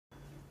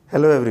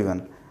Hello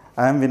everyone,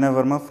 I am Vinay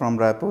Verma from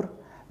Raipur.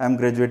 I am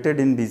graduated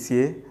in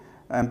BCA.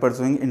 I am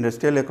pursuing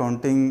Industrial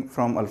Accounting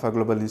from Alpha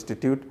Global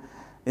Institute.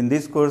 In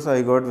this course,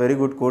 I got very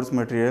good course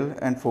material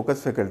and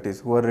focused faculties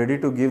who are ready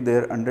to give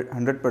their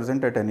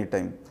 100% at any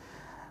time.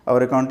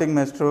 Our accounting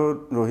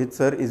maestro Rohit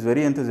sir is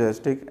very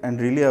enthusiastic and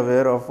really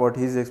aware of what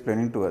he is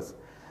explaining to us.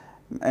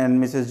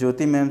 And Mrs.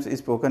 Jyoti ma'am's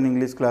spoken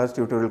English class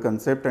tutorial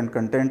concept and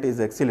content is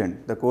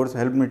excellent. The course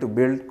helped me to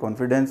build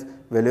confidence,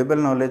 valuable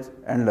knowledge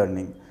and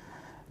learning.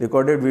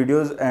 Recorded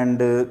videos and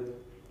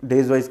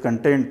days-wise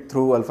content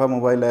through Alpha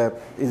mobile app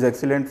is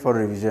excellent for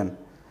revision.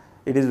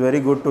 It is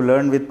very good to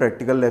learn with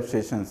practical lab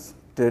sessions.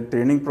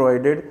 Training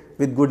provided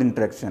with good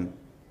interaction.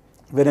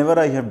 Whenever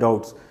I have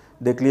doubts,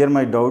 they clear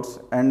my doubts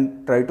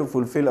and try to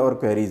fulfill our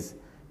queries.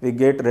 We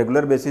get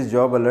regular basis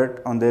job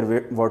alert on their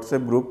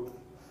WhatsApp group,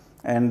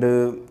 and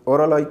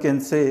overall I can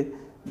say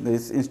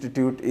this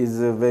institute is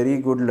a very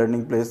good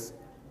learning place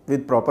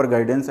with proper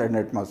guidance and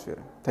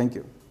atmosphere. Thank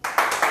you.